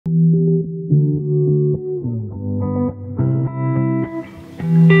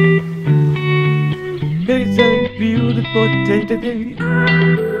Some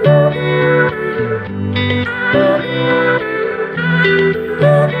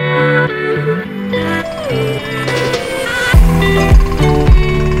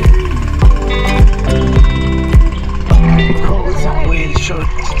whale shark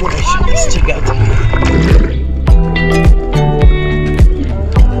exploration. Let's check out.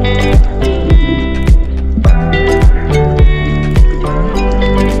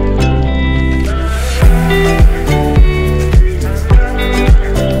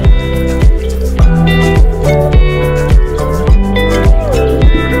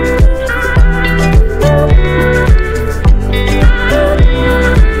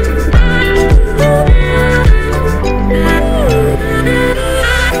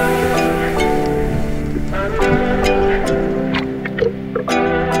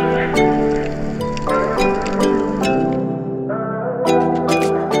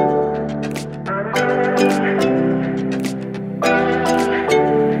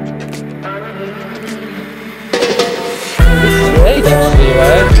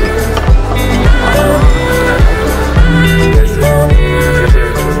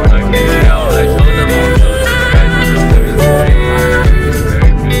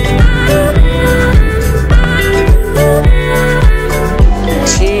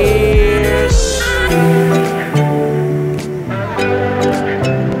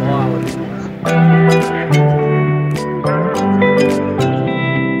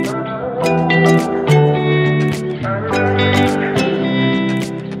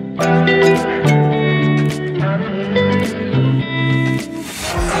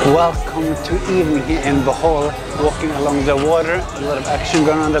 Welcome to evening here in Bohol, walking along the water, a lot of action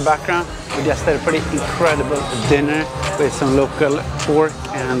going on in the background. We just had a pretty incredible dinner with some local pork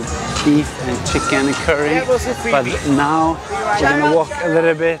and beef and chicken and curry. But now we're gonna walk a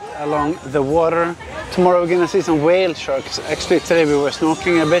little bit along the water. Tomorrow we're gonna see some whale sharks. Actually today we were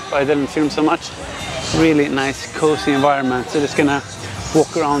snorkeling a bit, but I didn't film so much. Really nice, cozy environment. So just gonna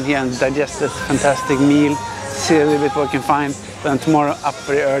walk around here and digest this fantastic meal, see a little bit what we can find. Then tomorrow up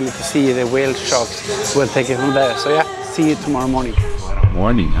very early to see the whale sharks. We'll take it from there. So yeah, see you tomorrow morning.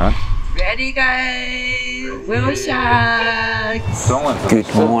 Morning, huh? Ready, guys? Whale sharks! Good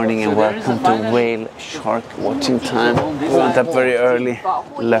morning and welcome to whale shark watching time. We went up very early,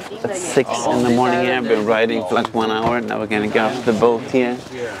 left at 6 in the morning here. Been riding for like 1 hour. Now we're gonna get off the boat here.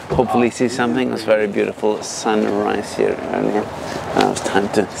 Hopefully see something. It was very beautiful sunrise here earlier. Now it's time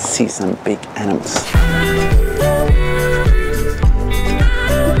to see some big animals.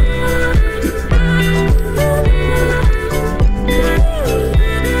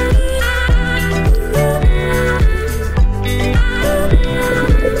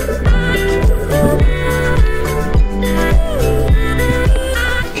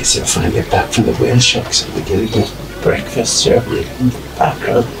 So finally back from the whale sharks and we're getting breakfast served in the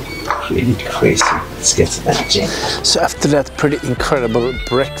background. Really crazy. Let's get to that, Jane. So after that pretty incredible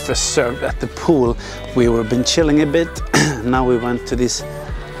breakfast served at the pool, we were been chilling a bit. Now we went to this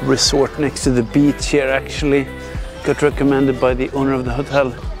resort next to the beach here actually. Got recommended by the owner of the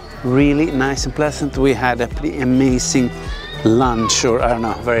hotel. Really nice and pleasant. We had a pretty amazing lunch, or I don't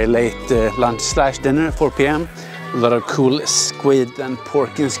know, very late lunch slash dinner at 4 p.m. A lot of cool squid and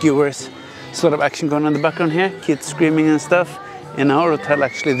pork and skewers. There's a lot of action going on in the background here. Kids screaming and stuff. In our hotel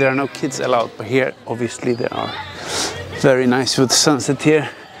actually there are no kids allowed, but here obviously there are. Very nice with the sunset here.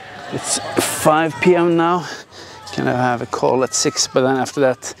 It's 5 p.m. now. Gonna have a call at 6, but then after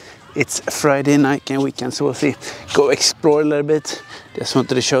that it's Friday night and weekend, so we'll see. Go explore a little bit. Just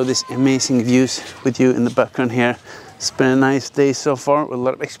wanted to show these amazing views with you in the background here. It's been a nice day so far with a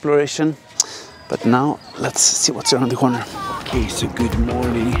lot of exploration. But now, let's see what's around the corner. Okay, so good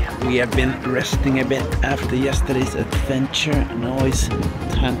morning. We have been resting a bit after yesterday's adventure. Now it's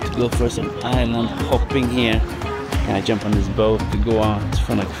time to go for some island hopping here. Gonna jump on this boat to go out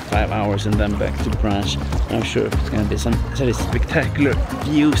for like 5 hours and then back to branch. I'm sure it's gonna be some spectacular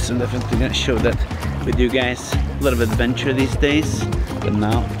views, and definitely gonna show that with you guys. A lot of adventure these days, but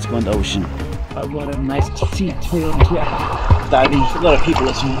now let's go on the ocean. I've got a nice seat here diving. A lot of people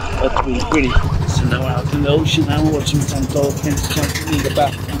as well, but we really. So now we're out in the ocean. I'm watching some dolphins jumping in the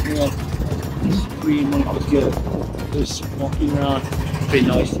background here. It's really good. Just walking around. Pretty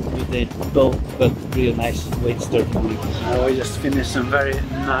noisy with the boat, but real nice weight surfing. Now we just finished some very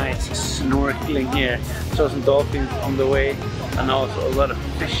nice snorkeling here. Saw some dolphins on the way, and also a lot of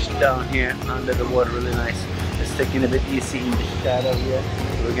fish down here under the water. Really nice. Just taking a bit easy in the shadow here.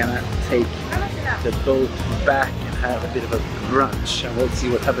 We're gonna take the boat back and have a bit of a brunch, and we'll see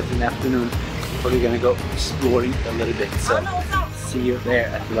what happens in the afternoon. We're gonna go exploring a little bit. So see you there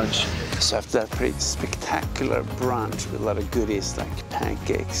at lunch. So after that pretty spectacular brunch with a lot of goodies like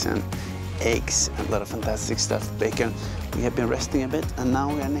pancakes and eggs and a lot of fantastic stuff, bacon, we have been resting a bit, and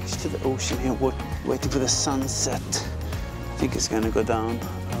now we are next to the ocean here, waiting for the sunset. I think it's gonna go down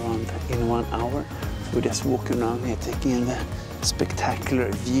around in 1 hour. So we're just walking around here taking in the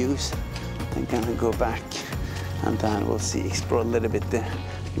spectacular views. I'm gonna go back and then we'll see, explore a little bit the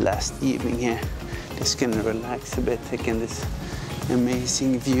last evening here. Just gonna relax a bit, taking this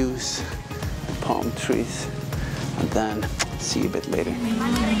amazing views, palm trees, and then see you a bit later.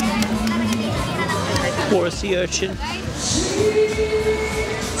 Poor sea urchin.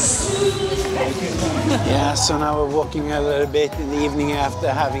 Yeah, so now we're walking a little bit in the evening after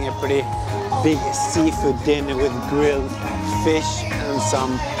having a pretty big seafood dinner with grilled fish and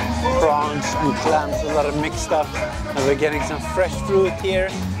some prawns and clams, a lot of mixed stuff. And we're getting some fresh fruit here,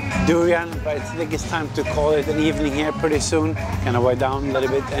 durian, but I think it's time to call it an evening here pretty soon. Gonna wind down a little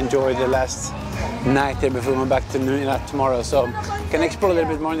bit, enjoy the last night here before we go back to Manila tomorrow. So can explore a little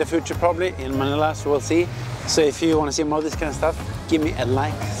bit more in the future probably in Manila, so we'll see. So if you want to see more of this kind of stuff, give me a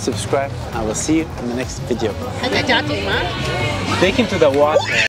like, subscribe, and I will see you in the next video. Take him to the water.